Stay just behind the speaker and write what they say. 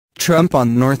Trump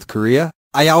on North Korea,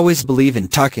 I always believe in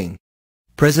talking.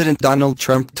 President Donald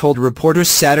Trump told reporters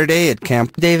Saturday at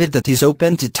Camp David that he's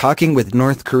open to talking with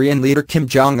North Korean leader Kim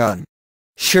Jong Un.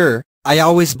 Sure, I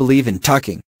always believe in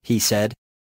talking, he said.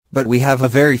 But we have a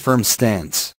very firm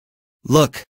stance.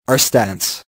 Look, our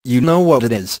stance, you know what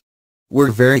it is.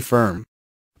 We're very firm.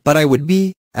 But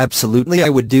absolutely I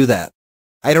would do that.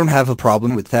 I don't have a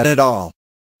problem with that at all.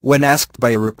 When asked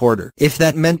by a reporter if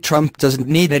that meant Trump doesn't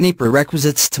need any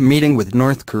prerequisites to meeting with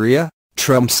North Korea,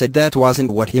 Trump said that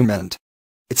wasn't what he meant.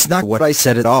 It's not what I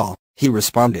said at all, he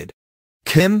responded.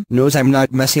 Kim knows I'm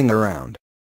not messing around.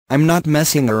 I'm not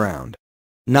messing around.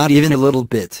 Not even a little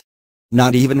bit.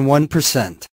 Not even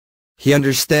 1%. He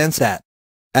understands that.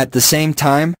 At the same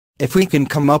time, if we can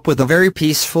come up with a very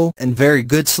peaceful and very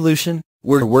good solution,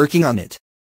 we're working on it.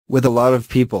 With a lot of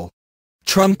people.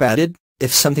 Trump added,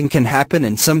 if something can happen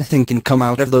and something can come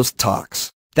out of those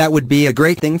talks, that would be a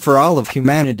great thing for all of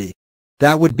humanity.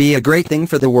 That would be a great thing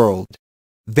for the world.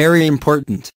 Very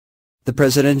important. The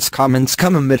president's comments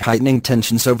come amid heightening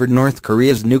tensions over North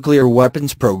Korea's nuclear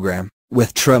weapons program,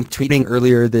 with Trump tweeting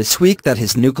earlier this week that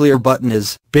his nuclear button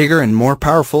is bigger and more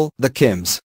powerful than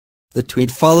Kim's. The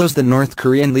tweet follows the North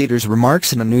Korean leader's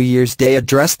remarks in a New Year's Day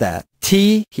address that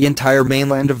the entire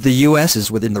mainland of the U.S.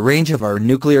 is within the range of our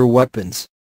nuclear weapons.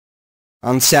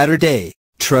 On Saturday,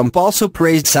 Trump also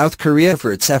praised South Korea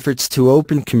for its efforts to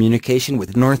open communication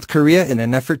with North Korea in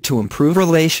an effort to improve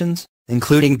relations,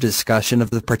 including discussion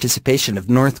of the participation of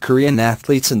North Korean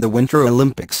athletes in the Winter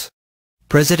Olympics.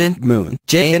 President Moon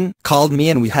Jae-in called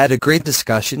me and we had a great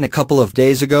discussion a couple of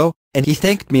days ago, and he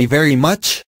thanked me very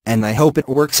much, and I hope it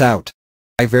works out.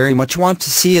 I very much want to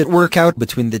see it work out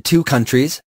between the two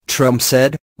countries, Trump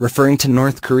said, referring to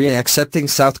North Korea accepting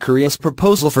South Korea's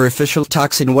proposal for official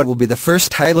talks in what will be the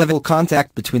first high-level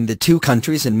contact between the two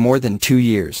countries in more than 2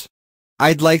 years.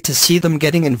 I'd like to see them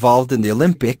getting involved in the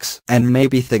Olympics, and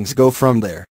maybe things go from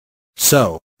there.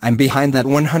 So, I'm behind that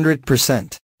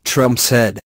 100%, Trump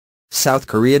said. South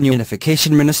Korean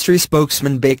Unification Ministry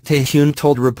spokesman Baek Tae-hyun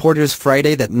told reporters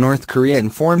Friday that North Korea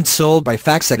informed Seoul by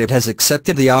fax that it has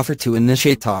accepted the offer to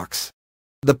initiate talks.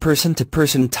 The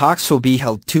person-to-person talks will be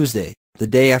held Tuesday, the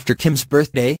day after Kim's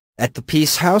birthday, at the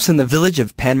Peace House in the village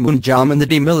of Panmunjom in the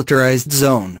demilitarized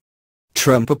zone.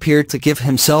 Trump appeared to give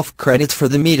himself credit for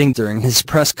the meeting during his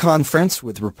press conference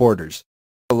with reporters.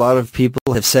 A lot of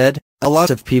people have said, a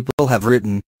lot of people have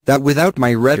written, that without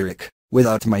my rhetoric,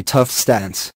 without my tough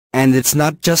stance, and it's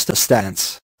not just a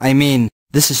stance, I mean,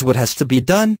 this is what has to be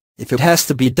done, if it has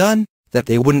to be done, that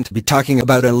they wouldn't be talking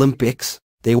about Olympics,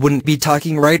 they wouldn't be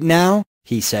talking right now,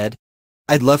 he said.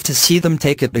 I'd love to see them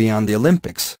take it beyond the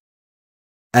Olympics.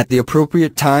 At the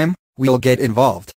appropriate time, we'll get involved.